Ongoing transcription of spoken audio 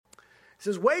He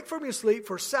says, wake from your sleep,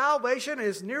 for salvation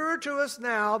is nearer to us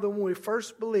now than when we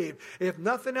first believed. If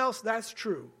nothing else, that's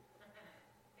true.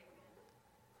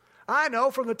 I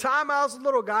know from the time I was a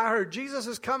little guy, I heard Jesus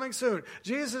is coming soon.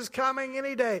 Jesus is coming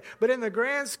any day. But in the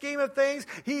grand scheme of things,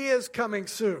 he is coming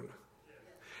soon.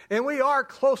 And we are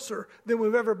closer than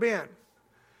we've ever been.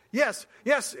 Yes,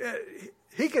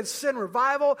 he could send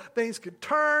revival, things could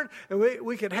turn, and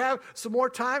we could have some more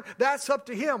time. That's up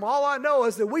to him. All I know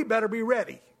is that we better be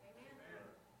ready.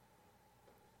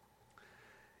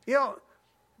 You know,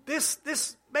 this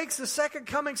makes the second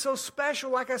coming so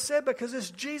special, like I said, because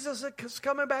it's Jesus that's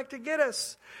coming back to get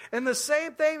us. And the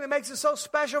same thing that makes it so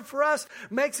special for us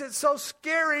makes it so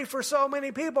scary for so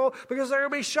many people, because they're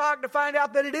going to be shocked to find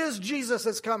out that it is Jesus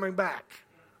that's coming back.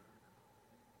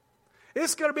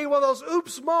 It's going to be one of those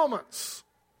oops moments.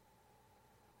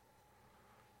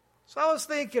 So I was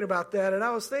thinking about that, and I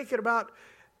was thinking about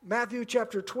Matthew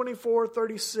chapter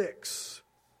 24:36,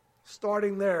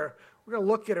 starting there. We're going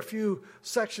to look at a few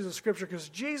sections of Scripture because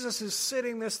Jesus is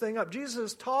setting this thing up.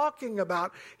 Jesus is talking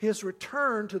about his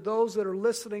return to those that are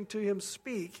listening to him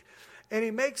speak. And he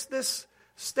makes this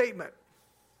statement.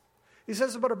 He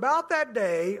says, but about that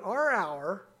day or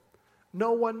hour,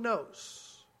 no one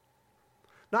knows.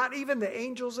 Not even the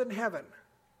angels in heaven,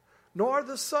 nor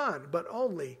the Son, but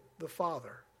only the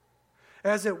Father.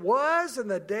 As it was in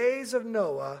the days of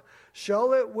Noah,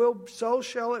 so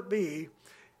shall it be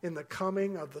in the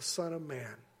coming of the Son of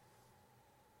Man.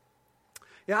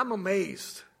 Yeah, I'm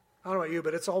amazed. I don't know about you,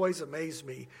 but it's always amazed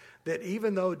me that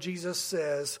even though Jesus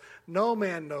says no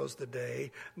man knows the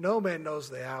day, no man knows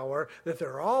the hour, that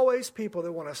there are always people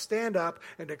that want to stand up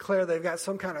and declare they've got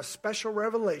some kind of special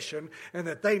revelation and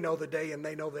that they know the day and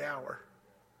they know the hour.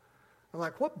 I'm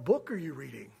like, what book are you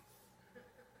reading?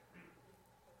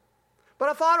 But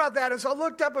I thought about that, and so I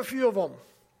looked up a few of them.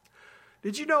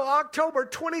 Did you know October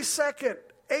 22nd,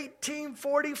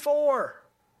 1844,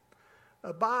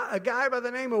 a guy by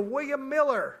the name of William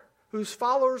Miller, whose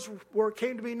followers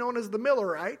came to be known as the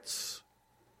Millerites,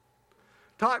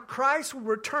 taught Christ would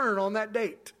return on that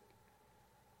date.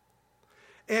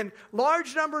 And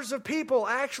large numbers of people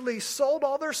actually sold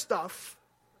all their stuff,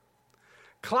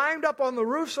 climbed up on the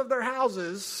roofs of their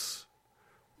houses,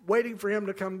 waiting for him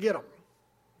to come get them.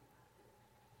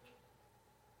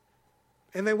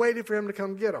 And they waited for him to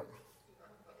come get them.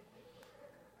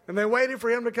 And they waited for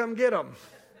him to come get them.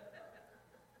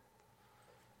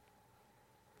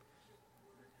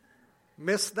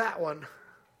 Missed that one.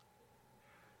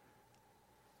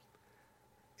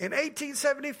 In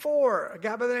 1874, a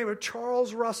guy by the name of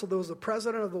Charles Russell, that was the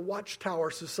president of the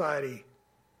Watchtower Society,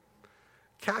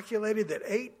 calculated that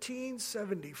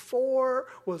 1874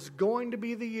 was going to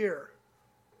be the year.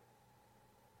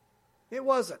 It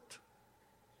wasn't.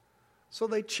 So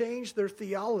they changed their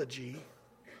theology.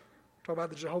 Talk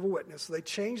about the Jehovah's Witness. They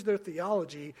changed their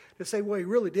theology to say, well, he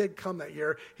really did come that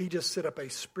year. He just set up a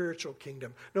spiritual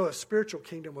kingdom. No, a spiritual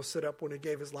kingdom was set up when he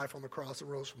gave his life on the cross and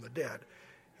rose from the dead.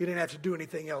 He didn't have to do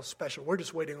anything else special. We're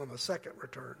just waiting on the second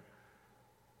return.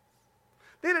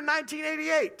 Then in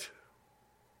 1988,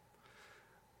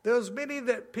 there was many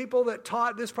people that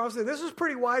taught this prophecy. This was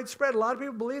pretty widespread. A lot of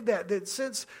people believe that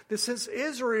since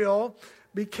Israel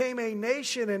became a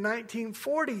nation in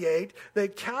 1948, they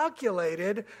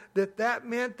calculated that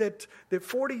meant that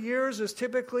 40 years is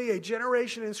typically a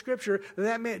generation in Scripture.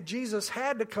 That meant Jesus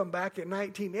had to come back in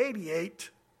 1988.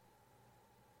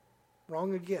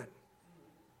 Wrong again.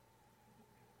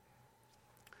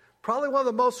 Probably one of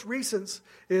the most recent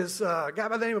is a guy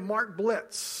by the name of Mark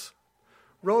Blitz.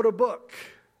 Wrote a book.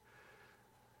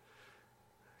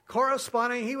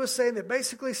 Corresponding, he was saying that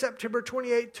basically September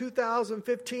 28,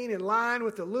 2015, in line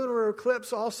with the lunar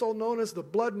eclipse, also known as the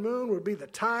blood moon, would be the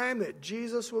time that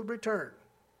Jesus would return.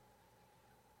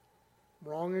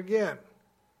 Wrong again.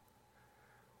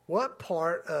 What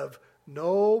part of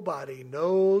nobody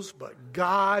knows but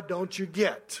God don't you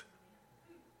get?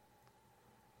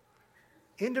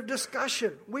 End of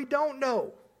discussion. We don't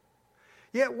know.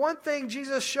 Yet one thing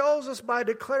Jesus shows us by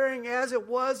declaring as it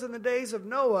was in the days of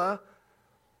Noah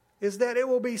is that it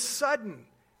will be sudden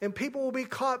and people will be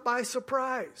caught by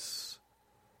surprise.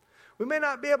 We may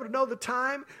not be able to know the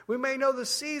time, we may know the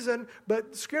season,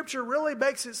 but Scripture really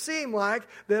makes it seem like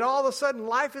that all of a sudden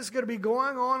life is going to be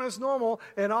going on as normal,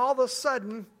 and all of a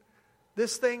sudden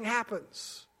this thing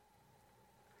happens.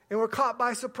 And we're caught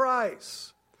by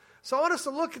surprise. So I want us to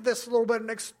look at this a little bit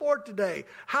and explore today.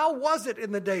 How was it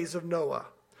in the days of Noah?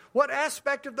 What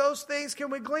aspect of those things can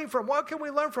we glean from? What can we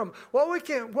learn from? What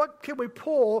can we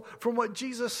pull from what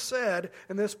Jesus said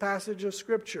in this passage of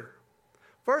Scripture?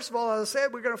 First of all, as I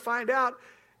said, we're going to find out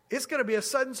it's going to be a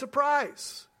sudden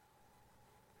surprise.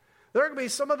 There are going to be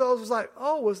some of those who's like,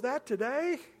 oh, was that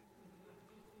today?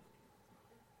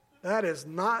 That is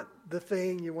not the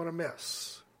thing you want to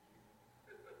miss.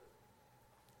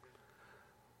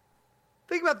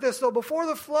 Think about this, though. Before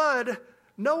the flood,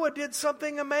 Noah did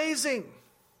something amazing.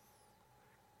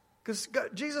 Because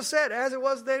Jesus said, as it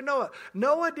was the day of Noah.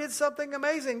 Noah did something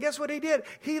amazing. Guess what he did?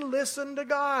 He listened to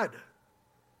God.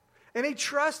 And he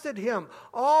trusted him.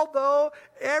 Although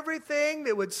everything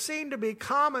that would seem to be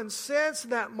common sense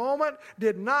in that moment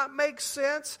did not make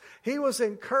sense, he was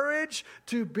encouraged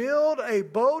to build a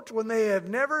boat when they have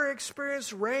never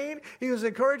experienced rain. He was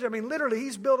encouraged. I mean, literally,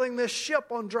 he's building this ship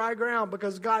on dry ground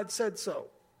because God said so.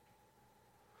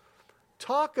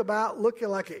 Talk about looking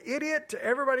like an idiot to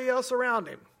everybody else around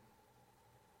him.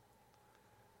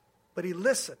 But he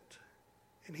listened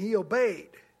and he obeyed.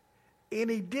 And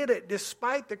he did it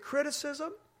despite the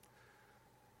criticism.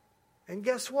 And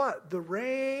guess what? The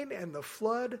rain and the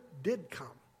flood did come.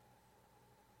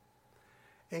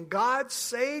 And God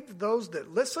saved those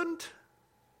that listened,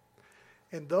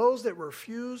 and those that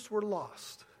refused were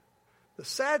lost. The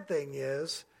sad thing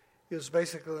is, it was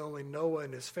basically only Noah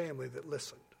and his family that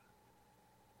listened.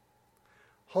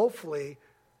 Hopefully,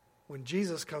 when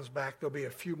Jesus comes back, there'll be a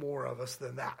few more of us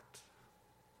than that.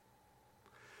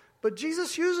 But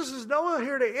Jesus uses his Noah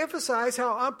here to emphasize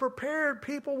how unprepared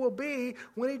people will be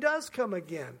when he does come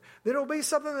again. That it will be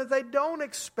something that they don't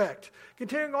expect.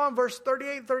 Continuing on, verse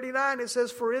 38 and 39, it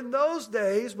says, for in those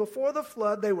days before the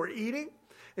flood, they were eating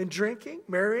and drinking,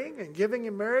 marrying and giving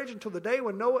in marriage until the day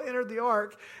when Noah entered the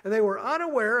ark. And they were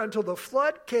unaware until the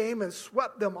flood came and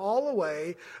swept them all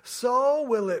away. So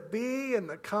will it be in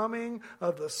the coming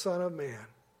of the Son of Man.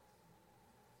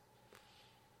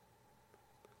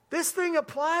 This thing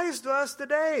applies to us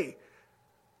today.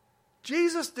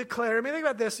 Jesus declared, I mean, think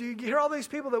about this. You hear all these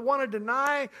people that want to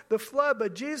deny the flood,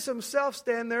 but Jesus himself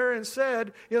stand there and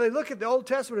said, they look at the Old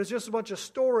Testament as just a bunch of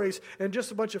stories and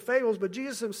just a bunch of fables, but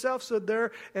Jesus himself stood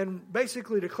there and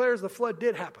basically declares the flood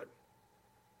did happen.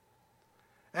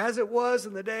 As it was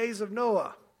in the days of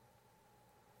Noah.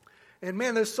 And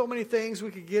man, there's so many things we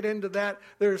could get into that.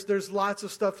 There's lots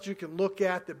of stuff that you can look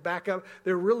at that back up.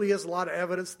 There really is a lot of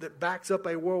evidence that backs up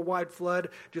a worldwide flood.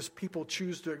 Just people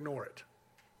choose to ignore it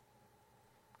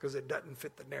because it doesn't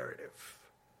fit the narrative.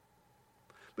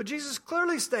 But Jesus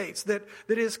clearly states that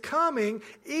his coming,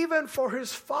 even for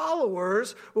his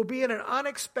followers, will be in an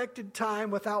unexpected time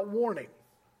without warning.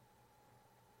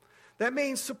 That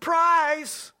means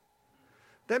surprise.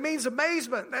 That means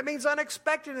amazement. That means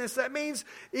unexpectedness. That means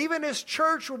even his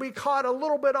church will be caught a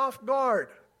little bit off guard.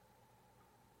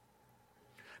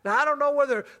 Now, I don't know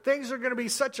whether things are going to be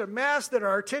such a mess that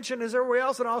our attention is everywhere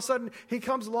else and all of a sudden he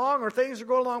comes along, or things are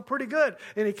going along pretty good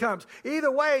and he comes. Either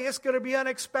way, it's going to be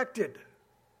unexpected.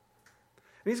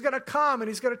 And he's going to come and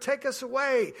he's going to take us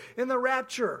away in the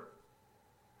rapture.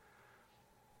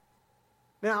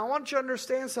 Now, I want you to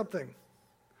understand something.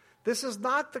 This is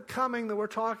not the coming that we're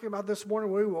talking about this morning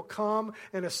where he will come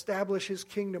and establish his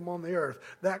kingdom on the earth.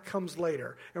 That comes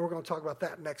later, and we're going to talk about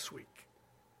that next week.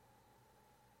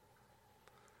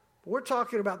 But we're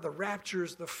talking about the rapture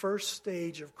is the first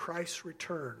stage of Christ's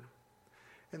return.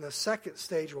 And the second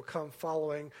stage will come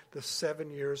following the 7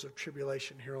 years of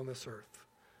tribulation here on this earth.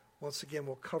 Once again,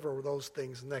 we'll cover those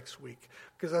things next week.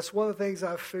 Because that's one of the things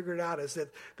I've figured out is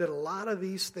that a lot of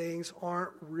these things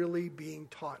aren't really being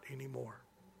taught anymore.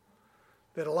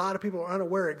 That a lot of people are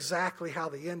unaware exactly how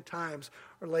the end times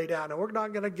are laid out. And we're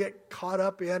not going to get caught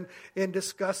up in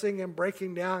discussing and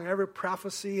breaking down every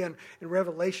prophecy and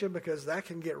Revelation, because that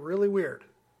can get really weird.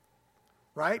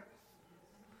 Right?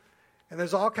 And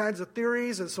there's all kinds of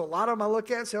theories, and so a lot of them I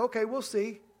look at and say, okay, we'll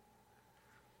see.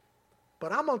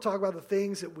 But I'm going to talk about the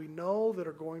things that we know that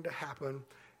are going to happen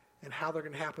and how they're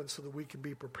going to happen so that we can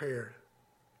be prepared.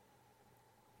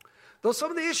 Though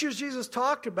some of the issues Jesus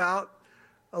talked about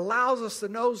allows us to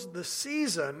know the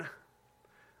season,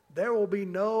 there will be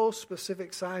no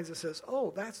specific signs that says,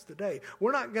 oh, that's the day.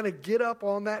 We're not going to get up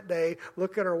on that day,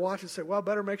 look at our watch and say, well, I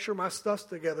better make sure my stuff's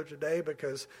together today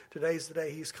because today's the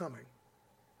day he's coming.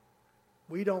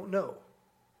 We don't know.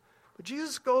 But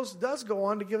Jesus does go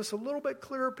on to give us a little bit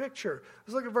clearer picture.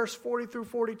 Let's look at verse 40 through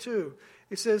 42.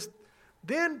 It says,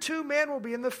 then 2 men will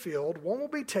be in the field, one will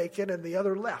be taken and the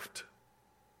other left.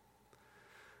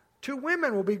 2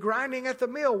 women will be grinding at the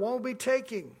mill, one will be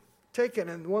taken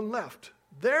and one left.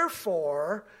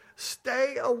 Therefore,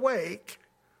 stay awake,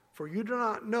 for you do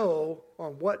not know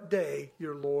on what day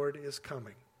your Lord is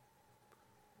coming.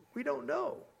 We don't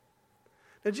know.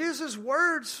 Now, Jesus'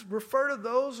 words refer to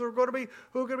those who are going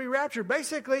to be raptured.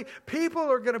 Basically, people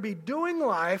are going to be doing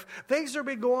life, things are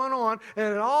going to be going on,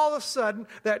 and then all of a sudden,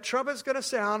 that trumpet's going to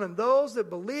sound, and those that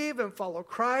believe and follow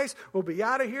Christ will be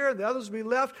out of here, and the others will be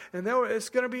left, and it's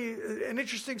going to be an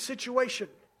interesting situation.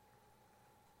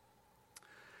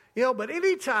 But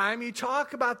anytime you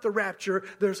talk about the rapture,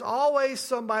 there's always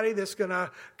somebody that's going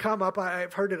to come up.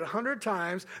 I've heard it 100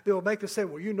 times. They will make the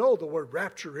same, well, the word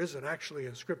rapture isn't actually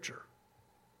in Scripture.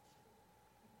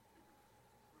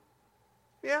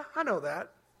 Yeah, I know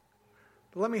that.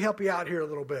 But let me help you out here a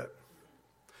little bit.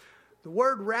 The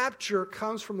word rapture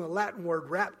comes from the Latin word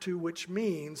raptu, which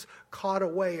means caught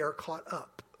away or caught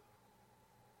up.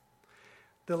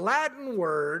 The Latin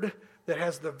word that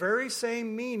has the very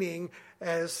same meaning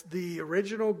as the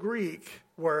original Greek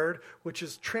word, which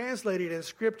is translated in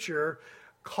Scripture,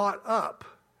 caught up,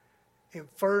 in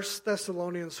 1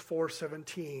 Thessalonians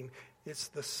 4:17, it's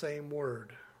the same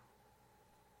word.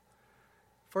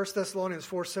 1 Thessalonians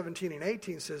 4:17 and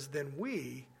 18 says, then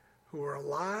we who are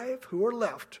alive, who are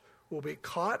left, will be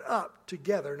caught up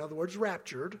together, in other words,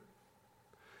 raptured,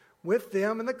 with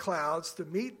them in the clouds to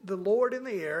meet the Lord in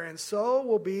the air, and so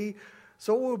will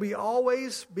we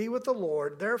always be with the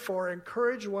Lord. Therefore,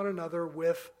 encourage one another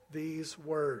with these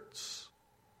words.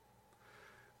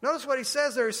 Notice what he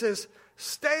says there. He says,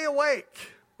 stay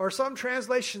awake, or some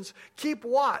translations, keep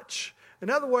watch. In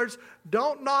other words,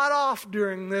 don't nod off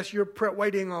during this. You're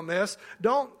waiting on this.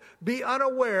 Don't be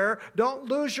unaware. Don't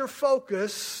lose your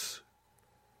focus.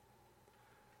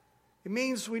 It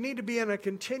means we need to be in a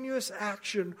continuous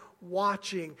action,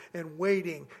 watching and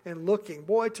waiting and looking.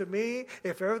 Boy, to me,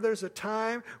 if ever there's a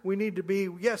time we need to be,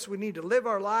 yes, we need to live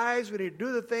our lives. We need to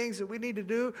do the things that we need to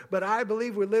do. But I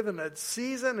believe we live in a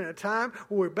season and a time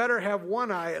where we better have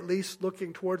one eye at least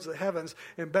looking towards the heavens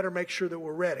and better make sure that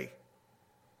we're ready.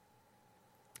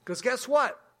 Because guess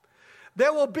what?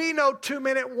 There will be no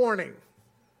 2-minute warning.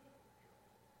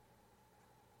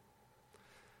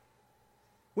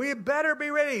 We better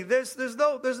be ready. There's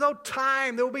no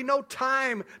time. There will be no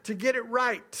time to get it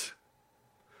right.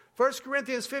 1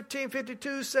 Corinthians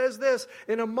 15:52 says this,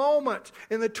 in a moment,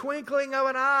 in the twinkling of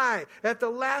an eye, at the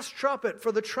last trumpet,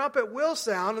 for the trumpet will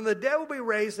sound, and the dead will be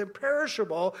raised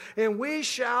imperishable, and we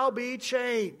shall be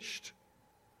changed.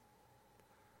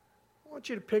 I want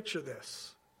you to picture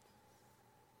this.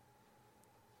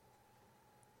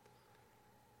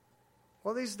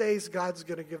 Well, these days, God's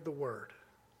going to give the word.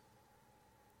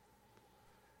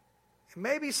 And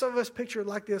maybe some of us picture it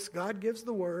like this. God gives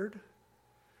the word.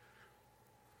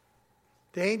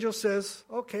 The angel says,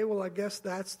 okay, well, I guess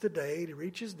that's today. He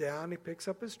reaches down, he picks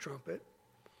up his trumpet,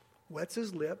 wets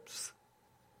his lips,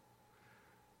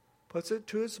 puts it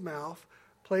to his mouth,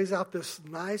 plays out this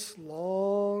nice,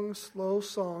 long, slow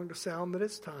song to sound that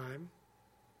it's time.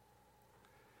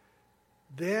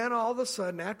 Then all of a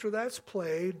sudden, after that's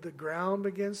played, the ground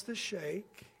begins to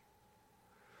shake.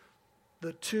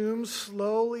 The tombs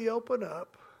slowly open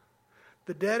up.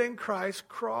 The dead in Christ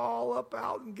crawl up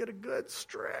out and get a good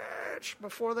stretch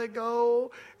before they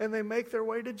go and they make their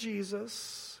way to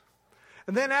Jesus.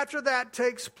 And then after that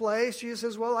takes place, Jesus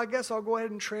says, well, I guess I'll go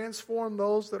ahead and transform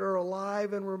those that are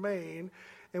alive and remain,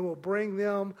 and will bring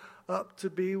them up to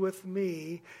be with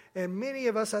me. And many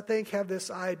of us, I think, have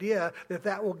this idea that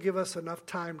that will give us enough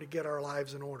time to get our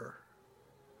lives in order.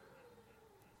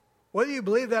 Whether you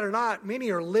believe that or not,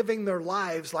 many are living their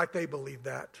lives like they believe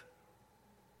that.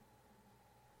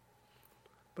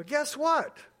 But guess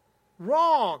what?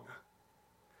 Wrong.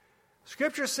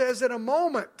 Scripture says in a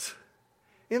moment,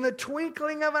 in the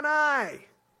twinkling of an eye.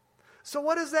 So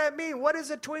what does that mean? What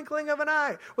is a twinkling of an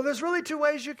eye? Well, there's really two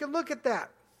ways you can look at that.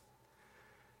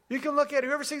 You can look at, have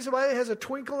you ever seen somebody that has a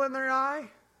twinkle in their eye?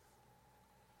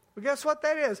 Well, guess what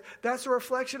that is? That's a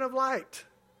reflection of light.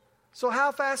 So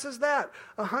how fast is that?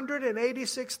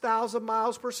 186,000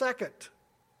 miles per second.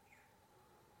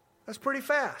 That's pretty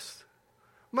fast.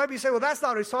 Maybe you say, well, that's not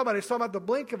what he's talking about. He's talking about the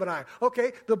blink of an eye.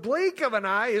 Okay, the blink of an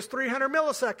eye is 300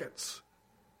 milliseconds.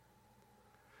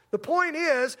 The point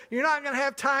is, you're not going to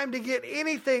have time to get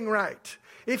anything right.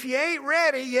 If you ain't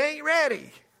ready, you ain't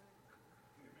ready.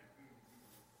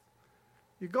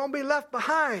 You're going to be left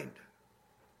behind.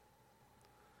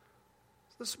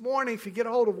 This morning, if you get a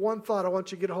hold of one thought, I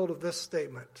want you to get a hold of this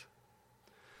statement.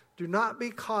 Do not be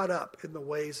caught up in the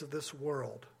ways of this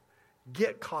world.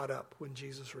 Get caught up when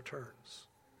Jesus returns.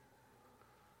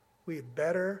 We had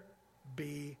better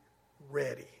be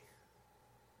ready.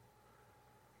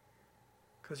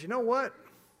 Because you know what?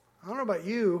 I don't know about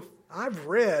you. I've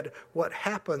read what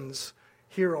happens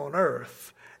here on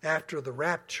earth after the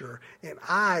rapture, and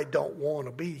I don't want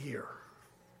to be here.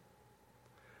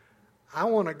 I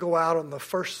want to go out on the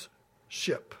first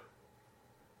ship,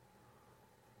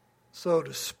 so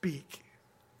to speak.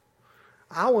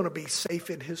 I want to be safe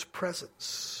in his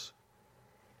presence.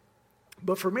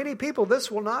 But for many people, this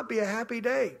will not be a happy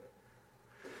day.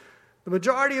 The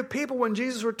majority of people, when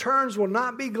Jesus returns, will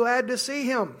not be glad to see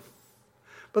him.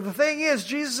 But the thing is,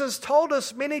 Jesus has told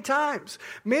us many times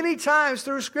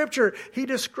through Scripture, he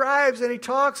describes and he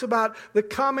talks about the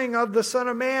coming of the Son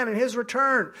of Man and his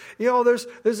return. You know,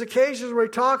 there's occasions where he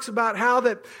talks about how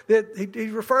that he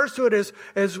refers to it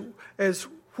as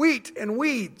wheat and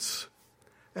weeds,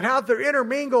 and how they're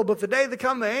intermingled, but the day they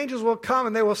come, the angels will come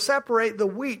and they will separate the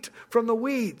wheat from the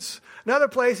weeds. Another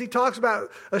place he talks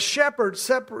about a shepherd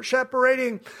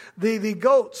separating the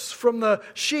goats from the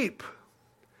sheep.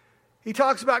 He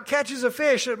talks about catches of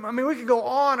fish. I mean, we could go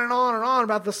on and on and on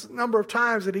about this number of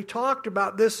times that he talked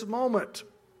about this moment.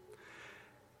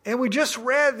 And we just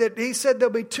read that he said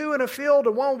there'll be two in a field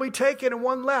and one will be taken and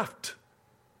one left.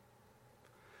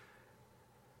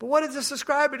 But what does this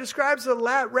describe? It describes the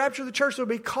rapture of the church that will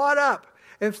be caught up.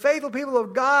 And faithful people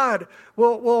of God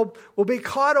will be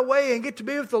caught away and get to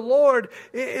be with the Lord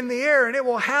in the air. And it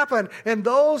will happen. And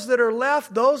those that are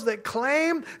left, those that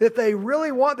claim that they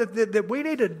really want, that we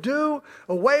need to do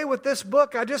away with this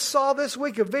book. I just saw this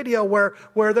week a video where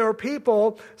there were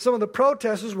people, some of the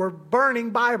protesters were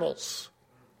burning Bibles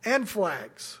and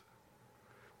flags.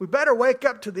 We better wake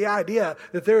up to the idea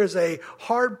that there is a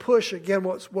hard push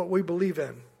against what we believe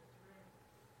in.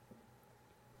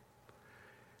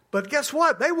 But guess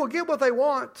what? They will get what they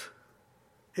want.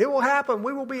 It will happen.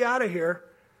 We will be out of here.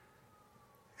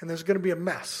 And there's going to be a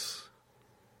mess.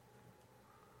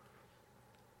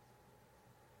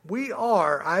 We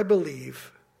are, I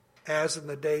believe, as in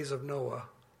the days of Noah,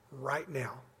 right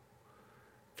now.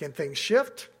 Can things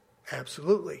shift?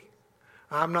 Absolutely.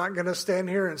 I'm not going to stand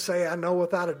here and say I know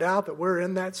without a doubt that we're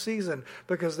in that season,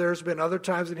 because there's been other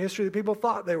times in history that people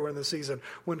thought they were in the season.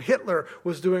 When Hitler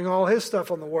was doing all his stuff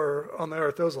on the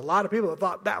earth, there was a lot of people that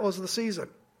thought that was the season.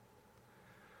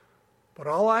 But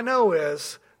all I know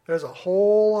is there's a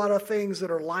whole lot of things that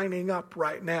are lining up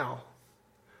right now,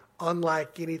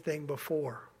 unlike anything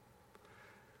before.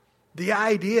 The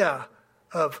idea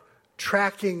of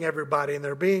tracking everybody and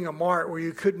there being a mart where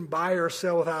you couldn't buy or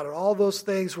sell without it. All those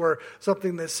things were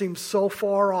something that seemed so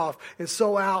far off and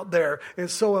so out there and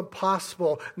so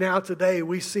impossible. Now today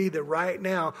we see that right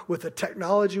now with the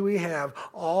technology we have,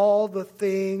 all the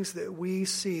things that we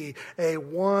see, a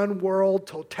one world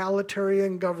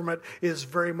totalitarian government is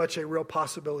very much a real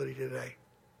possibility today.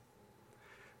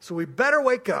 So we better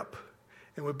wake up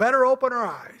and we better open our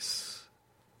eyes.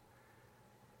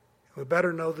 We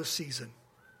better know the season.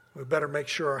 We better make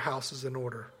sure our house is in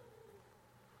order.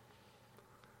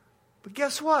 But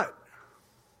guess what?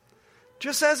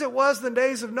 Just as it was in the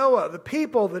days of Noah, the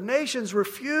people, the nations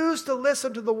refused to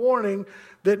listen to the warning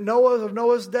that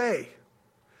Noah's day.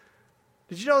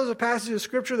 Did you know there's a passage of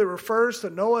Scripture that refers to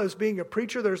Noah as being a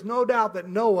preacher? There's no doubt that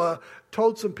Noah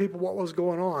told some people what was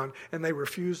going on, and they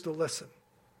refused to listen.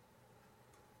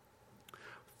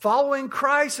 Following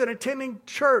Christ and attending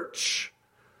church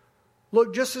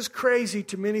look just as crazy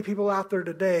to many people out there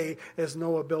today as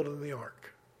Noah building the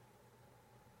ark.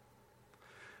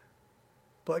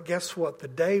 But guess what? The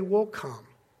day will come,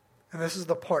 and this is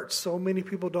the part so many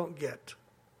people don't get.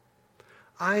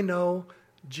 I know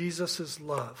Jesus'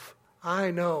 love.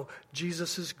 I know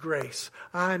Jesus' grace.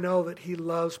 I know that he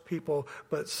loves people,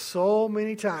 but so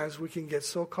many times we can get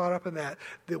so caught up in that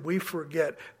we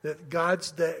forget that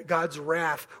God's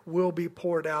wrath will be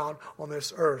poured out on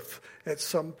this earth at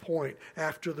some point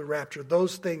after the rapture.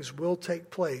 Those things will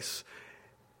take place.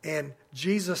 And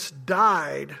Jesus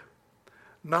died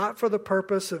not for the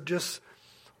purpose of just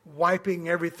wiping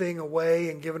everything away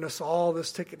and giving us all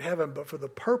this ticket to heaven, but for the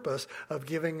purpose of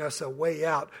giving us a way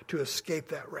out to escape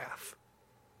that wrath.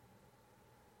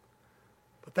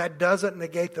 But that doesn't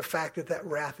negate the fact that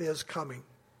wrath is coming.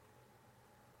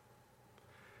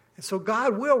 And so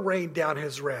God will rain down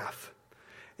his wrath.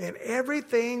 And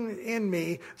everything in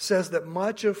me says that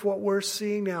much of what we're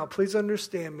seeing now, please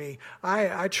understand me,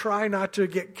 I try not to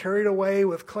get carried away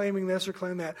with claiming this or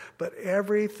claiming that, but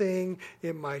everything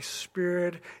in my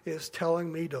spirit is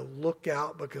telling me to look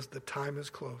out because the time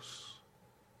is close.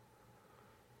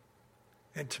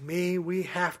 And to me, we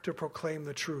have to proclaim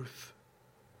the truth.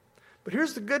 But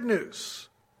here's the good news.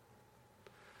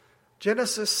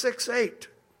 Genesis 6:8,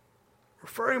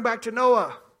 referring back to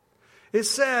Noah. It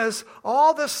says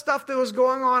all the stuff that was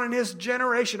going on in his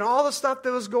generation, all the stuff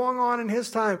that was going on in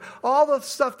his time, all the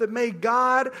stuff that made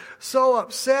God so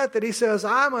upset that he says,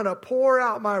 I'm going to pour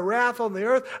out my wrath on the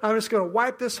earth. I'm just going to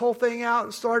wipe this whole thing out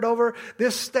and start over.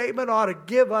 This statement ought to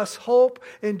give us hope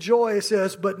and joy. It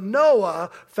says, but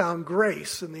Noah found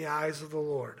grace in the eyes of the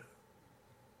Lord.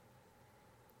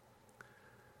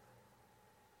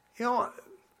 You know,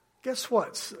 guess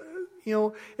what? You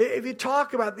know, if you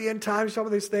talk about the end times, some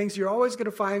of these things, you're always going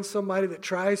to find somebody that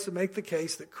tries to make the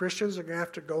case that Christians are going to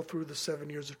have to go through the 7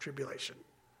 years of tribulation.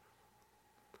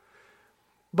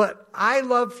 But I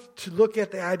love to look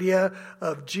at the idea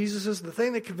of Jesus's, the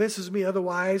thing that convinces me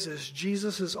otherwise is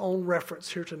Jesus's own reference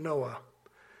here to Noah.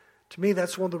 To me,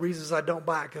 that's one of the reasons I don't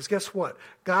buy it. Because guess what?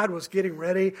 God was getting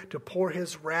ready to pour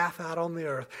his wrath out on the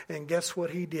earth. And guess what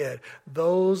he did?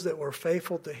 Those that were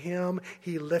faithful to him,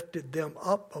 he lifted them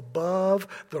up above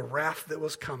the wrath that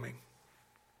was coming.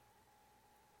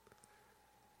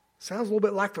 Sounds a little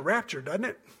bit like the rapture, doesn't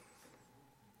it?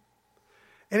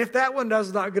 And if that one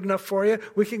is not good enough for you,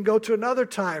 we can go to another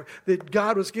time that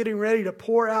God was getting ready to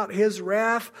pour out his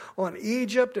wrath on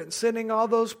Egypt and sending all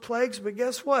those plagues. But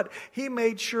guess what? He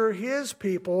made sure his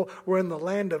people were in the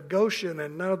land of Goshen,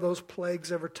 and none of those plagues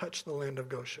ever touched the land of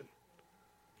Goshen.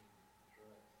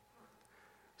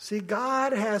 See,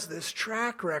 God has this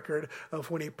track record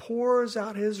of when he pours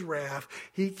out his wrath,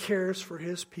 he cares for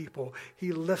his people.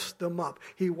 He lifts them up.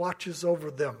 He watches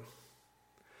over them.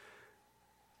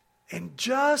 And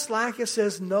just like it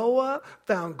says, Noah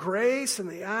found grace in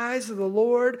the eyes of the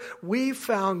Lord, we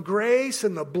found grace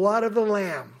in the blood of the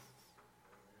Lamb.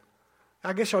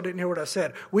 I guess y'all didn't hear what I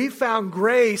said. We found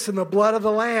grace in the blood of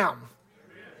the Lamb.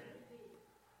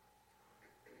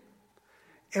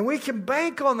 And we can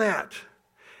bank on that.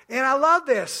 And I love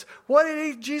this. What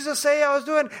did Jesus say I was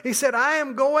doing? He said, I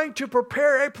am going to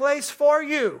prepare a place for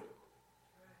you.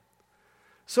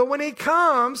 So when he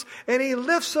comes and he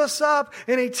lifts us up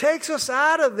and he takes us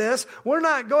out of this, we're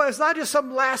not going, it's not just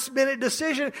some last minute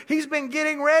decision. He's been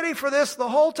getting ready for this the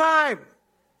whole time.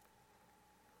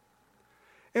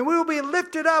 And we will be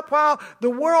lifted up while the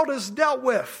world is dealt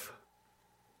with.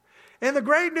 And the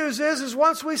great news is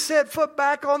once we set foot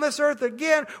back on this earth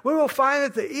again, we will find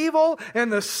that the evil and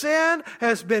the sin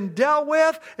has been dealt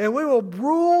with, and we will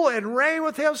rule and reign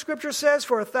with him, Scripture says,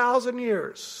 for 1,000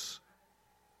 years.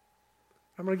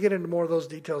 I'm going to get into more of those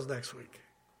details next week.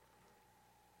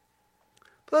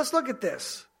 But let's look at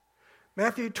this.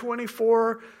 Matthew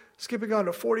 24, skipping on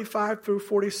to 45 through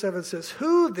 47 says,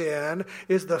 who then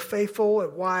is the faithful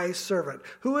and wise servant?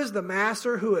 Who is the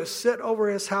master who has set over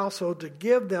his household to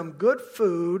give them good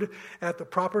food at the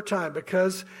proper time?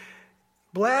 Because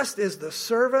blessed is the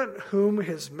servant whom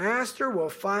his master will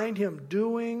find him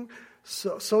doing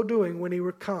when he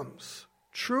comes.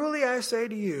 Truly I say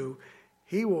to you,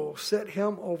 he will set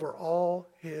him over all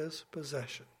his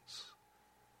possessions.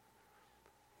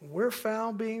 We're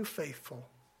found being faithful.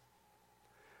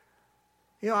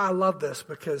 You know, I love this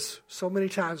because so many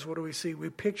times what do we see? We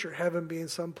picture heaven being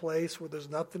some place where there's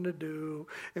nothing to do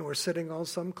and we're sitting on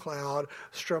some cloud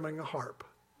strumming a harp.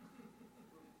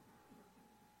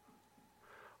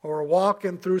 Or we're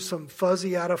walking through some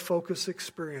fuzzy, out-of-focus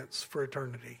experience for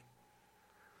eternity.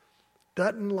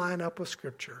 Doesn't line up with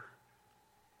Scripture.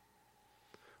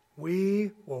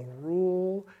 We will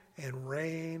rule and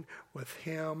reign with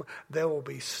him. There will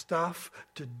be stuff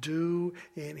to do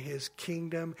in his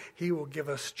kingdom. He will give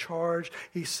us charge.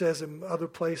 He says in other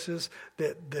places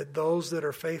that those that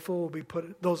are faithful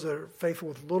those that are faithful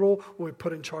with little will be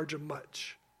put in charge of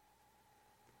much.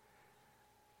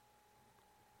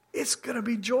 It's going to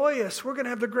be joyous. We're going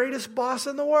to have the greatest boss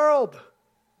in the world.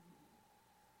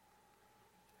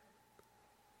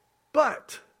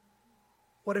 But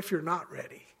what if you're not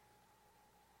ready?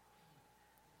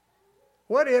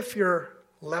 What if you're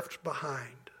left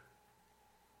behind?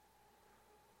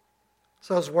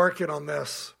 So I was working on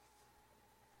this.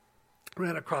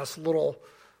 Ran across a little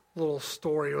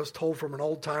story. It was told from an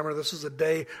old timer. This is a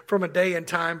day and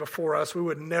time before us. We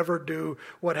would never do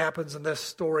what happens in this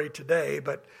story today,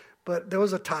 but there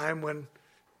was a time when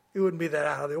it wouldn't be that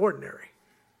out of the ordinary.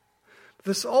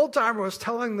 This old timer was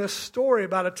telling this story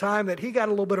about a time that he got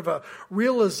a little bit of a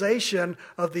realization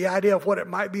of the idea of what it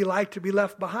might be like to be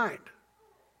left behind.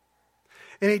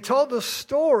 And he told the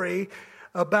story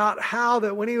about how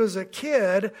that when he was a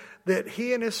kid, that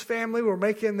he and his family were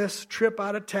making this trip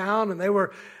out of town, and they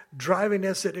were driving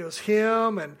this. It was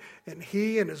him and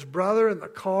he and his brother in the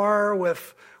car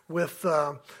with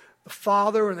the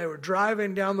father, and they were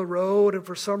driving down the road, and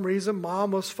for some reason,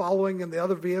 mom was following in the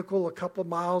other vehicle a couple of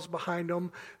miles behind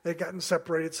them. They'd gotten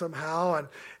separated somehow,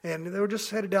 and they were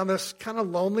just headed down this kind of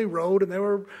lonely road, and they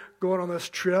were going on this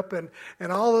trip, and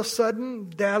all of a sudden,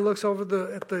 Dad looks over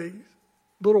at the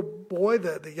little boy,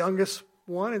 the youngest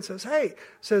one, and says, "Hey,"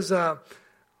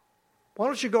 why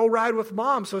don't you go ride with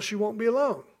Mom so she won't be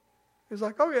alone? He's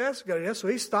like, "Okay, that's a good idea." So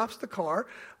he stops the car,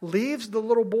 leaves the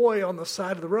little boy on the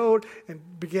side of the road,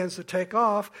 and begins to take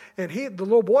off. And the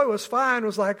little boy was fine,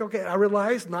 was like, "Okay, I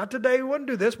realized not today, we wouldn't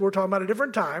do this. We're talking about a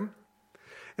different time."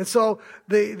 And so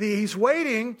he's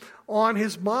waiting on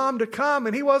his mom to come,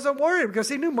 and he wasn't worried because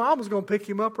he knew Mom was going to pick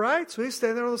him up, right? So he's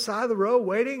standing there on the side of the road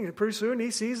waiting, and pretty soon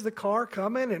he sees the car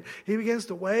coming, and he begins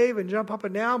to wave and jump up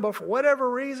and down. But for whatever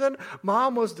reason,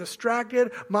 Mom was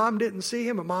distracted. Mom didn't see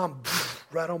him, and Mom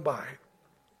right on by.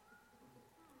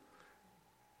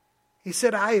 He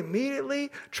said, "I immediately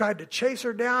tried to chase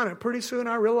her down, and pretty soon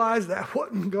I realized that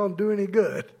wasn't going to do any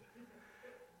good."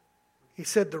 He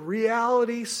said, "The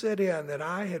reality set in that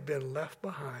I had been left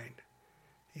behind."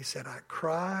 He said, "I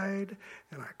cried,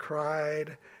 and I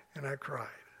cried, and I cried."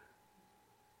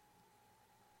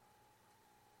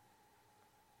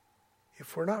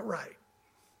 If we're not right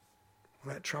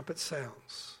when that trumpet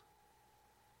sounds,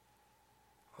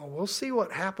 we'll see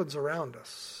what happens around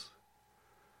us.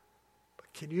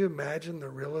 But can you imagine the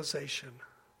realization?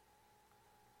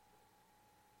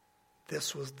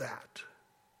 This was that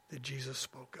Jesus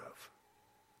spoke of.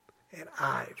 And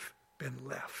I've been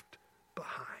left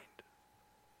behind.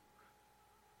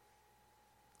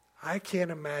 I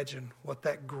can't imagine what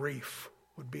that grief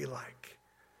would be like,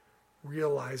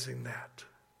 realizing that.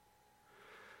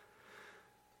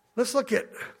 Let's look at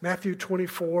Matthew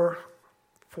 24,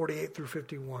 48 through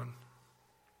 51.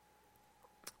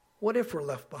 What if we're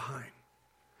left behind?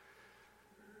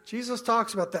 Jesus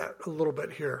talks about that a little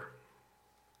bit here.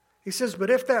 He says, "But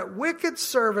if that wicked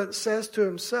servant says to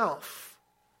himself,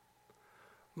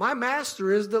 'My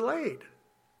master is delayed,'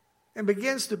 and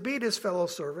begins to beat his fellow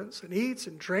servants and eats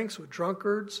and drinks with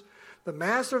drunkards, the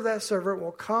master of that servant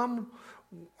will come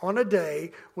on a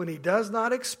day when he does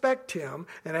not expect him,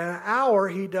 and at an hour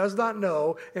he does not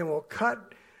know, and will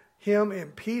cut him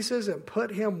in pieces and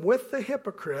put him with the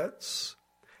hypocrites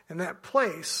in that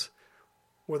place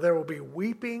where there will be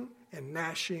weeping and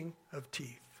gnashing of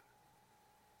teeth."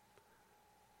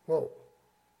 Whoa,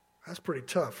 that's pretty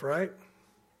tough, right?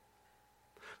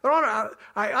 But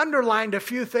I underlined a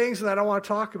few things that I want to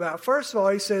talk about. First of all,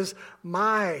 he says,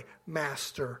 "My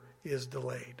master is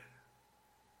delayed."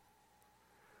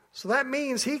 So that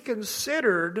means he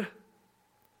considered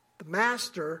the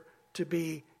master to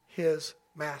be his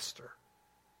master.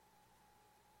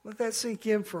 Let that sink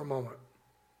in for a moment.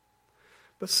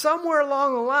 But somewhere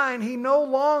along the line, he no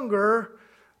longer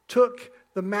took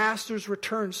the master's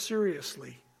return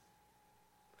seriously.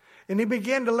 And he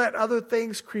began to let other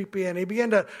things creep in. He began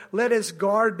to let his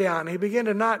guard down. He began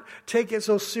to not take it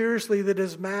so seriously that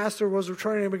his master was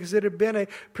returning because it had been a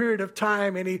period of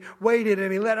time, and he waited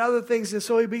and he let other things in.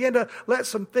 So he began to let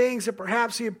some things that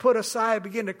perhaps he had put aside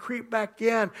begin to creep back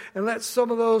in and let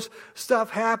some of those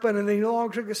stuff happen. And he no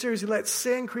longer took it seriously. He let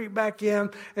sin creep back in,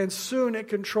 and soon it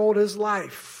controlled his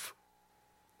life.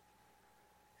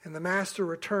 And the master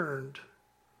returned,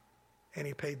 and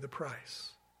he paid the price.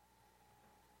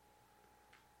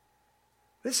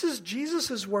 This is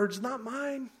Jesus' words, not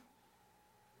mine.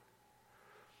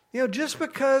 Just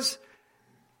because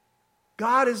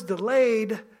God is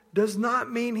delayed does not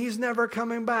mean he's never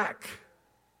coming back.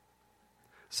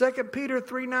 2 Peter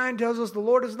 3:9 tells us the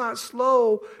Lord is not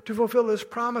slow to fulfill his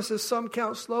promises, some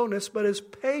count slowness, but is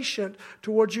patient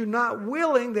towards you, not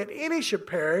willing that any should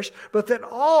perish, but that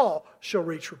all shall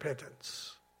reach repentance.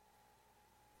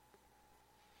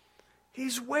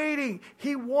 He's waiting.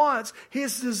 He wants.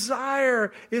 His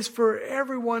desire is for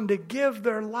everyone to give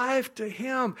their life to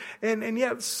him. And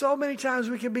yet so many times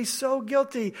we can be so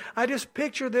guilty. I just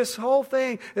picture this whole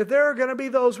thing, that there are going to be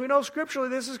those, we know scripturally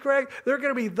this is correct, there are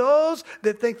going to be those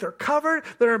that think they're covered.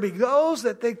 There are going to be those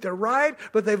that think they're right,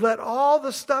 but they've let all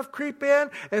the stuff creep in,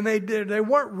 and they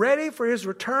weren't ready for his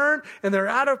return, and they're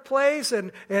out of place,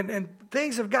 and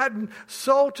things have gotten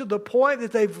so to the point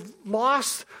that they've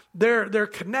lost their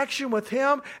connection with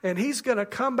him, and he's going to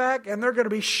come back, and they're going to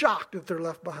be shocked if they're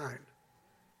left behind.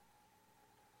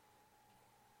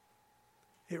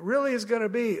 It really is going to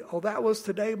be, that was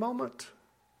today moment.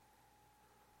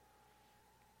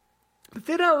 But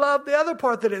then I love the other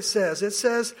part that it says. It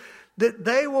says that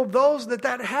those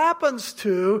that happens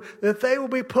to, that they will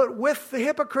be put with the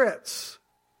hypocrites.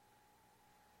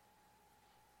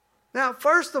 Now,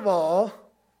 first of all,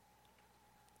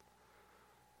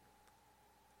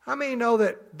 How many know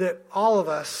that all of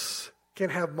us can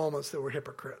have moments that we're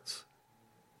hypocrites?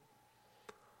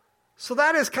 So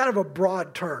that is kind of a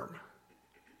broad term.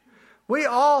 We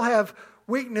all have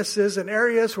weaknesses and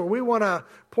areas where we want to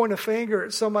point a finger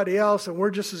at somebody else and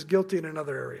we're just as guilty in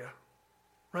another area,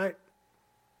 right?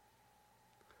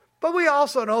 But we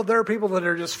also know there are people that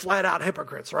are just flat out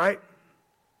hypocrites, right?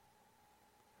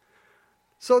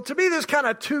 So to me, there's kind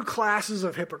of two classes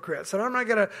of hypocrites, and I'm not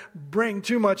going to bring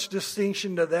too much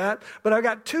distinction to that, but I've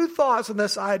got two thoughts on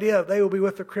this idea of they will be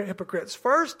with the hypocrites.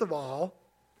 First of all,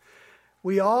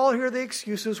 we all hear the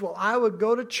excuses, well, I would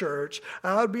go to church,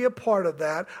 I would be a part of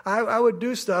that, I would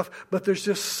do stuff, but there's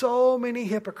just so many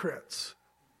hypocrites.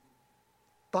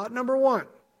 Thought number one,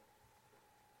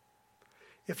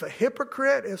 if a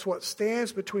hypocrite is what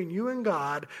stands between you and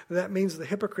God, that means the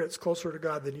hypocrite's closer to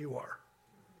God than you are.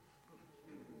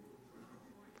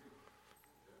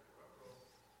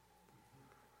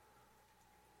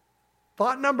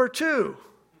 Thought number two,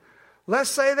 let's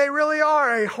say they really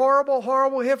are a horrible,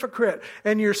 horrible hypocrite,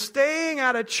 and you're staying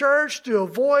out of church to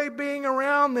avoid being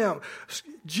around them.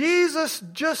 Jesus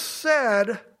just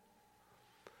said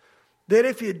that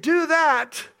if you do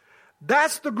that,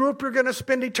 that's the group you're going to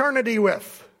spend eternity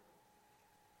with.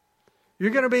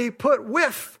 You're going to be put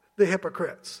with the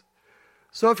hypocrites.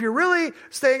 So if you're really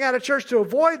staying out of church to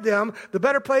avoid them, the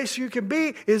better place you can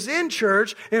be is in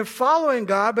church and following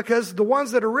God, because the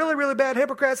ones that are really, really bad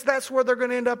hypocrites, that's where they're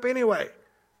going to end up anyway.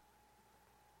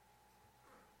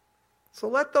 So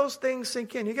let those things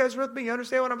sink in. You guys with me? You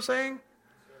understand what I'm saying?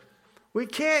 We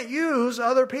can't use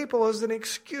other people as an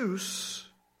excuse,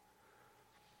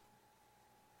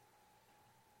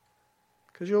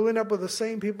 because you'll end up with the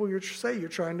same people you say you're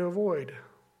trying to avoid.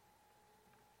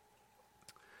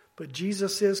 But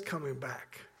Jesus is coming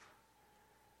back.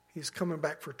 He's coming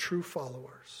back for true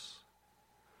followers.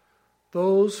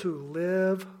 Those who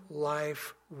live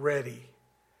life ready.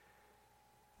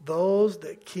 Those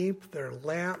that keep their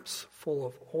lamps full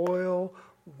of oil,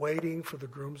 waiting for the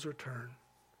groom's return.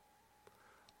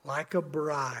 Like a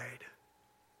bride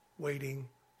waiting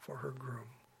for her groom.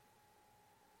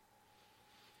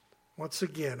 Once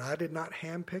again, I did not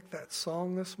handpick that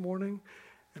song this morning,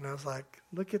 and I was like,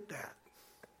 look at that.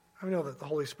 I know that the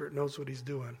Holy Spirit knows what He's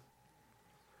doing.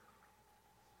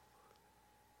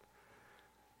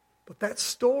 But that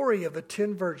story of the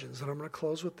 10 virgins, and I'm going to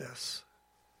close with this,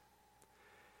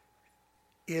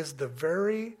 is the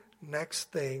very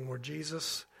next thing where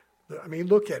Jesus,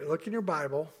 look at it. Look in your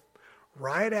Bible.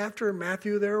 Right after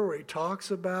Matthew there, where he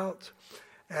talks about,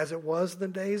 as it was in the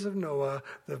days of Noah,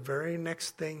 the very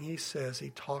next thing he says, he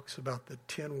talks about the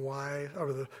 10 wise,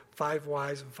 or the 5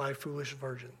 wise and 5 foolish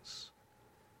virgins.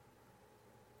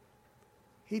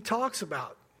 He talks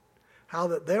about how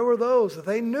that there were those that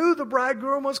they knew the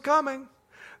bridegroom was coming.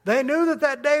 They knew that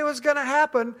that day was going to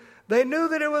happen. They knew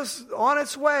that it was on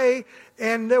its way,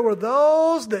 and there were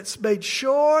those that made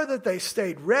sure that they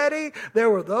stayed ready. There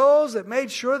were those that made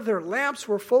sure that their lamps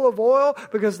were full of oil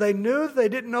because they knew that they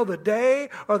didn't know the day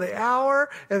or the hour,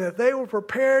 and that they were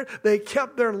prepared. They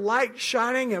kept their light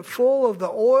shining and full of the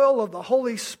oil of the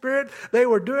Holy Spirit. They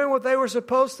were doing what they were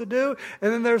supposed to do.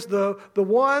 And then there's the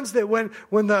ones that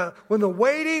when the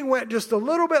waiting went just a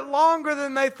little bit longer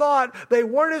than they thought, they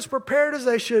weren't as prepared as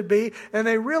they should be, and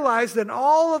they realized that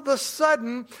all of a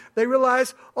sudden, they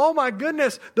realized, oh my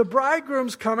goodness, the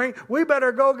bridegroom's coming. We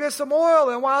better go get some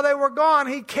oil. And while they were gone,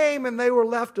 he came and they were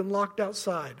left and locked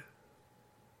outside.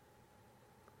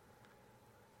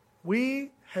 We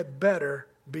had better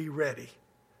be ready.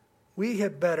 We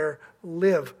had better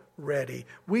live ready.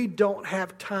 We don't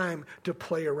have time to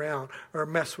play around or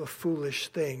mess with foolish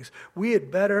things. We had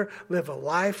better live a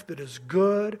life that is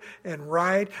good and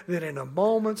right, that in a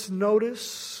moment's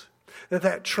notice,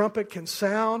 that trumpet can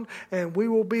sound and we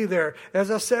will be there.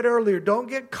 As I said earlier, don't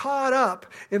get caught up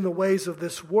in the ways of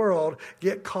this world.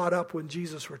 Get caught up when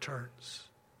Jesus returns.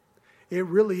 It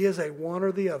really is a one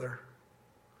or the other.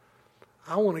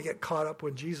 I want to get caught up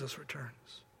when Jesus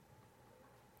returns.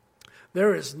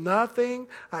 There is nothing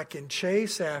I can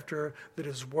chase after that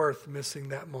is worth missing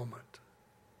that moment.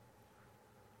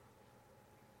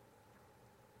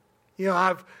 You know,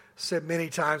 I've said many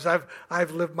times,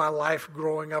 I've lived my life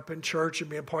growing up in church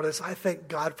and being part of this. I thank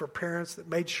God for parents that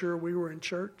made sure we were in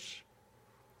church.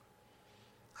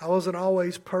 I wasn't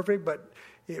always perfect, but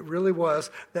it really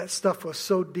was. That stuff was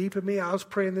so deep in me. I was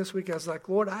praying this week. I was like,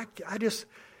 Lord, I just,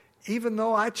 even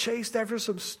though I chased after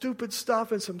some stupid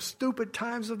stuff and some stupid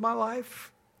times of my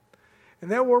life,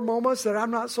 and there were moments that I'm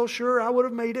not so sure I would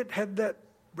have made it had that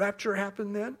rapture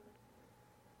happened then.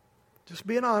 Just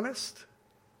being honest.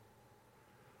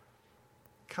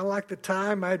 Kind of like the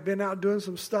time I had been out doing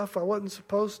some stuff I wasn't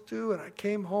supposed to, and I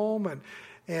came home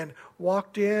and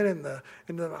walked into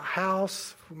the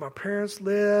house where my parents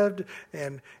lived,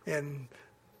 and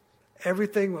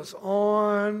everything was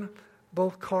on.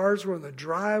 Both cars were in the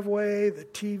driveway. The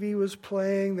TV was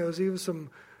playing. There was even some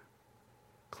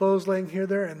clothes laying here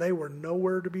there, and they were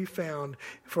nowhere to be found.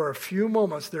 For a few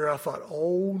moments there, I thought,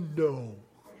 oh no.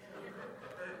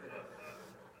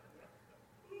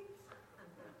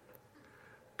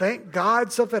 Thank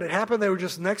God something had happened. They were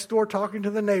just next door talking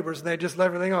to the neighbors, and they just left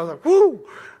everything. I was like, whoo!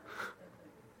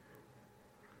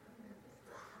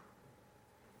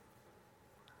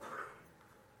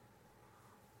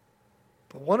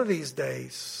 But one of these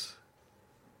days,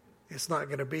 it's not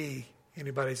going to be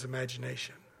anybody's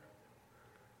imagination.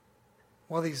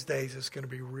 One of these days, it's going to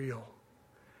be real.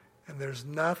 And there's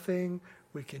nothing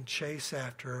we can chase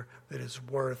after that is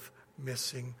worth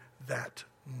missing that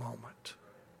moment.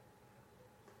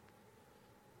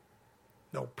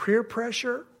 No peer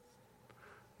pressure,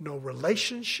 no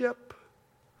relationship,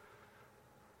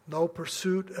 no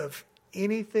pursuit of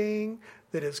anything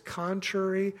that is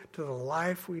contrary to the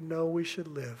life we know we should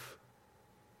live.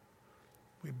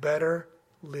 We better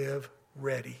live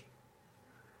ready,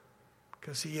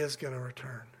 because he is going to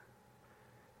return.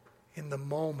 In the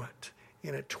moment,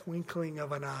 in a twinkling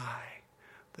of an eye,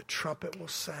 the trumpet will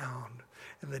sound,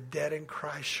 and the dead in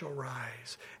Christ shall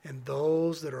rise, and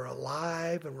those that are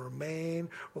alive and remain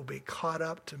will be caught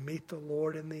up to meet the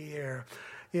Lord in the air.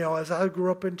 You know, as I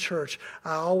grew up in church,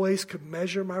 I always could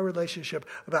measure my relationship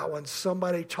about when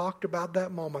somebody talked about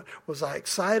that moment. Was I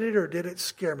excited or did it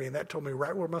scare me? And that told me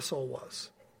right where my soul was.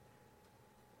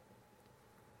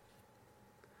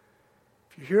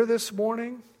 If you're here this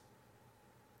morning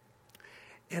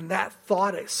and that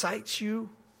thought excites you,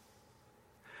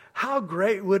 how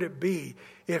great would it be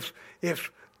if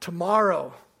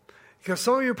tomorrow, because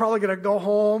some of you are probably going to go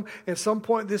home at some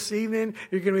point this evening,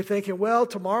 you're going to be thinking, well,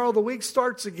 tomorrow the week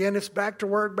starts again. It's back to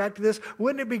work, back to this.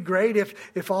 Wouldn't it be great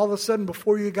if all of a sudden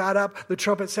before you got up, the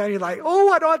trumpet sounded, you're like, oh,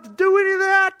 I don't have to do any of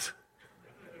that.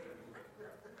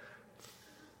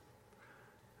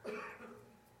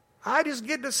 I just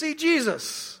get to see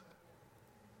Jesus.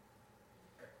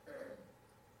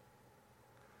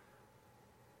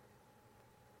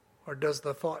 Or does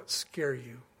the thought scare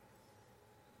you?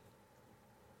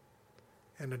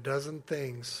 And a dozen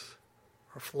things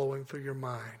are flowing through your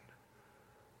mind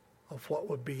of what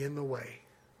would be in the way.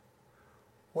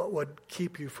 What would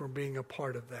keep you from being a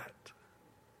part of that?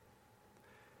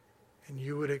 And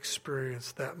you would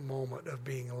experience that moment of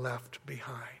being left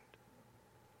behind.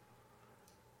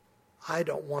 I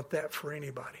don't want that for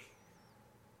anybody.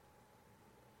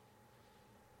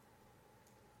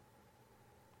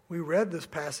 We read this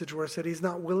passage where it said he's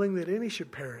not willing that any should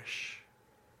perish,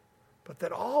 but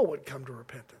that all would come to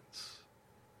repentance.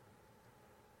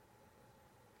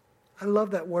 I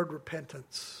love that word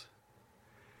repentance.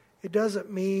 It doesn't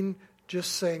mean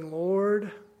just saying,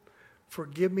 Lord,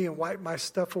 forgive me and wipe my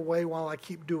stuff away while I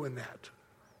keep doing that.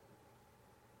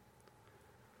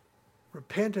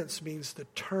 Repentance means to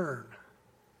turn.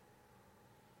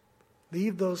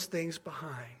 Leave those things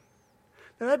behind.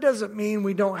 Now, that doesn't mean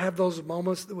we don't have those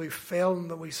moments that we fail and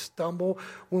that we stumble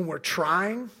when we're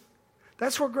trying.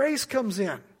 That's where grace comes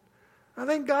in. I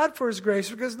thank God for his grace,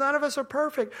 because none of us are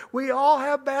perfect. We all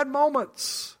have bad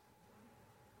moments.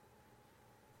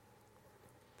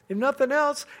 If nothing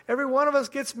else, every one of us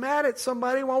gets mad at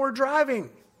somebody while we're driving.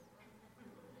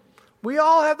 We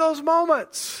all have those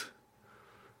moments.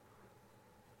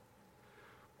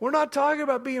 We're not talking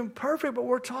about being perfect, but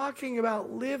we're talking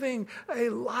about living a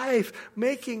life,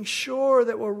 making sure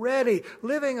that we're ready,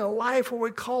 living a life where we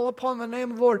call upon the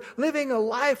name of the Lord, living a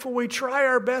life where we try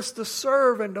our best to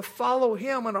serve and to follow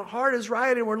him, and our heart is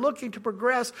right, and we're looking to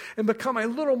progress and become a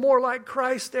little more like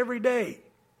Christ every day.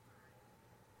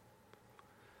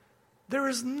 There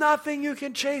is nothing you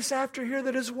can chase after here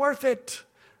that is worth it.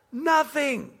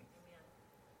 Nothing.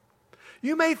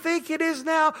 You may think it is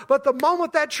now, but the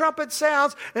moment that trumpet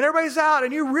sounds and everybody's out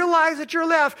and you realize that you're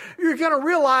left, you're going to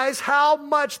realize how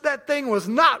much that thing was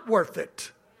not worth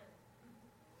it.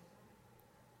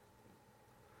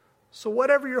 So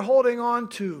whatever you're holding on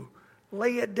to,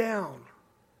 lay it down.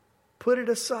 Put it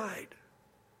aside.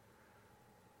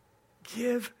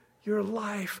 Give your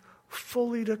life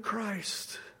fully to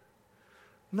Christ.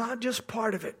 Not just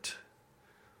part of it,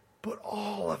 but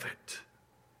all of it.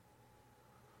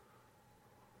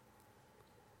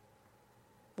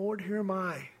 Lord, here am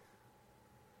I,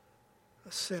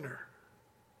 a sinner.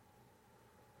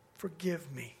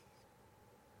 Forgive me.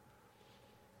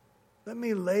 Let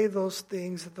me lay those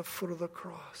things at the foot of the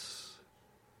cross.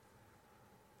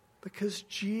 Because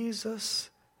Jesus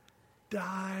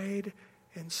died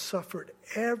and suffered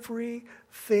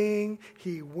everything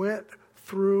he went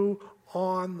through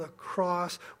on the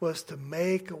cross was to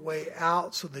make a way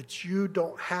out so that you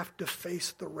don't have to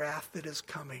face the wrath that is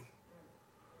coming.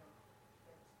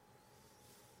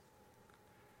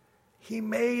 He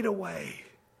made a way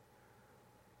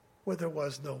where there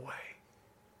was no way.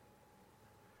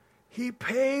 He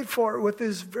paid for it with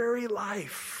his very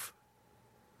life.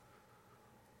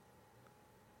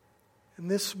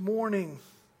 And this morning,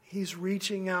 he's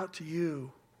reaching out to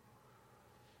you.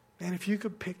 And if you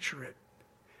could picture it,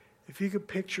 if you could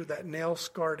picture that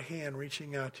nail-scarred hand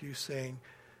reaching out to you saying,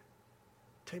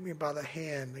 take me by the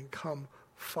hand and come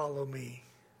follow me.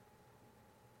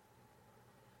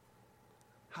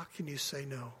 How can you say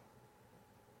no?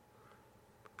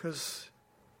 Because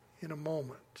in a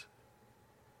moment,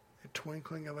 a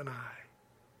twinkling of an eye,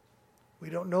 we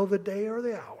don't know the day or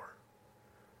the hour,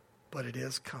 but it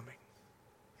is coming.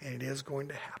 And it is going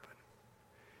to happen.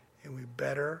 And we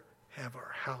better have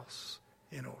our house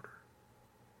in order.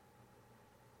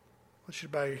 I want you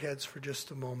to bow your heads for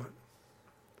just a moment.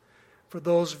 For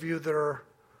those of you that are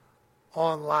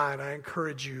online, I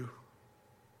encourage you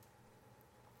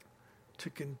to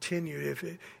continue.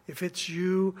 If it's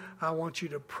you, I want you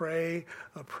to pray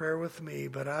a prayer with me.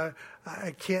 But I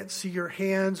can't see your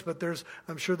hands, but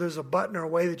I'm sure there's a button or a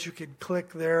way that you can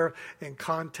click there and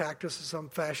contact us in some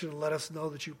fashion and let us know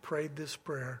that you prayed this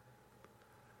prayer.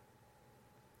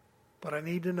 But I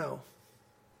need to know.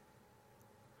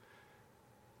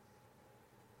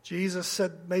 Jesus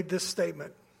made this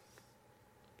statement,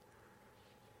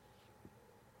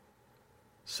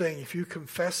 saying, if you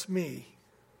confess me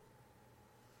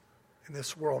in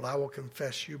this world, I will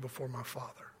confess you before my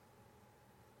Father.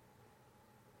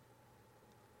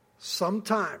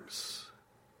 Sometimes,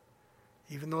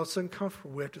 even though it's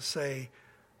uncomfortable, we have to say,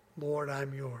 Lord,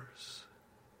 I'm yours.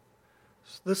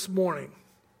 So this morning,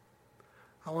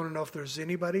 I want to know if there's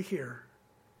anybody here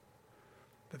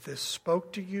that this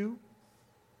spoke to you.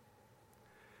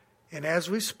 And as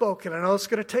we spoke, and I know it's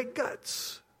going to take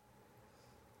guts,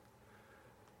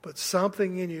 but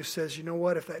something in you says, you know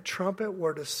what, if that trumpet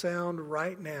were to sound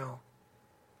right now,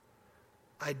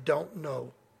 I don't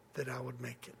know that I would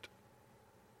make it.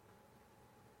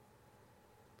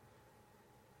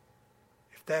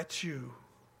 If that's you,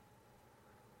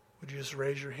 would you just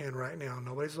raise your hand right now?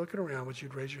 Nobody's looking around, but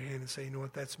you'd raise your hand and say, you know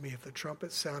what, that's me. If the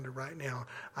trumpet sounded right now,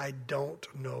 I don't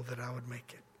know that I would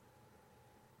make it.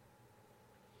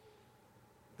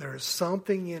 There is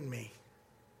something in me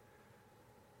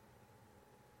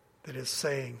that is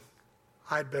saying,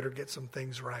 I'd better get some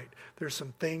things right. There's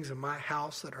some things in my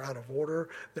house that are out of order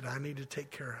that I need to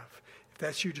take care of. If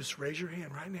that's you, just raise your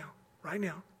hand right now. Right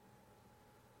now.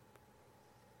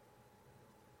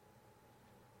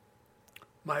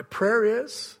 My prayer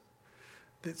is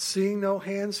that seeing no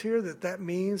hands here, that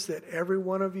means that every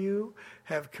one of you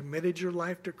have committed your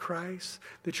life to Christ,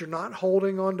 that you're not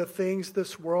holding on to things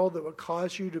this world that would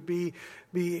cause you to be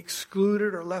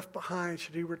excluded or left behind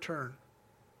should he return.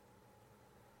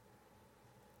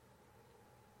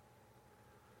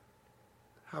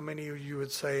 How many of you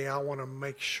would say, I want to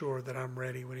make sure that I'm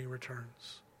ready when he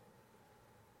returns?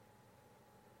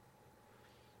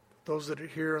 Those that are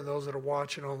here and those that are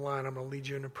watching online, I'm going to lead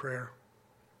you in a prayer.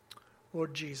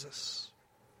 Lord Jesus,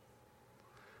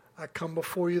 I come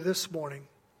before you this morning.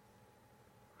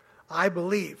 I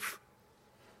believe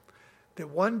that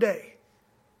one day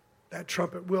that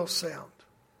trumpet will sound.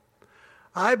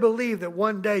 I believe that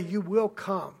one day you will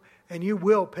come and you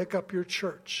will pick up your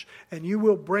church and you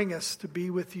will bring us to be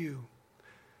with you.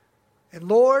 And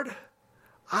Lord,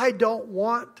 I don't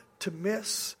want to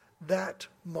miss that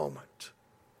moment.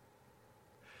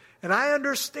 And I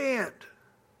understand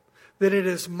that it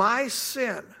is my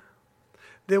sin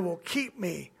that will keep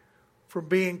me from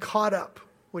being caught up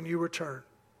when you return.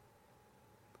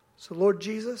 So Lord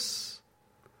Jesus,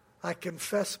 I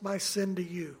confess my sin to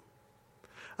you.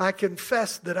 I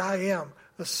confess that I am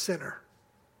a sinner.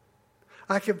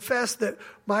 I confess that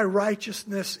my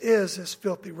righteousness is as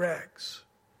filthy rags.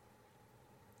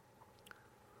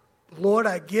 Lord,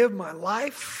 I give my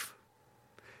life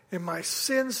and my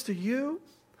sins to you.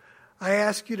 I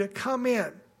ask you to come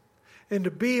in and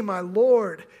to be my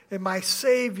Lord and my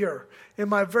Savior and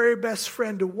my very best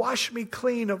friend, to wash me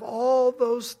clean of all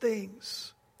those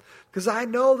things. Because I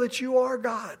know that you are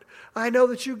God. I know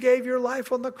that you gave your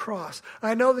life on the cross.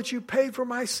 I know that you paid for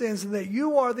my sins and that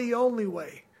you are the only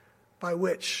way by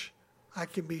which I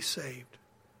can be saved.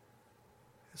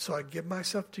 And so I give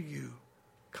myself to you.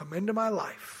 Come into my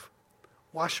life.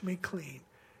 Wash me clean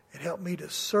and help me to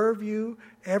serve you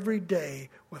every day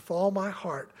with all my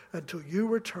heart until you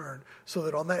return, so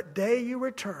that on that day you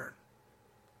return,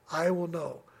 I will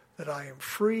know that I am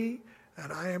free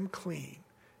and I am clean.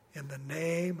 In the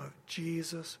name of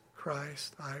Jesus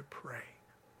Christ, I pray.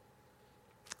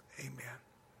 Amen.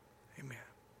 Amen.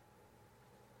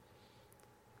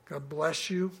 God bless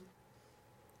you.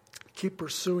 Keep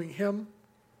pursuing Him.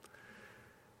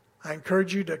 I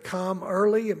encourage you to come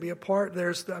early and be a part.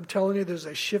 I'm telling you, there's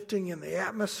a shifting in the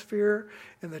atmosphere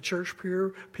in the church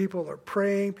pew. People are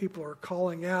praying. People are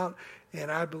calling out.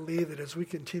 And I believe that as we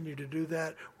continue to do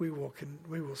that, we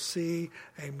will see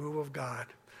a move of God.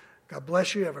 God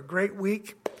bless you. Have a great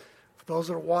week. For those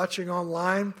that are watching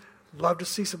online, love to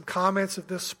see some comments if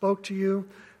this spoke to you.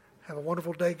 Have a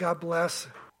wonderful day. God bless.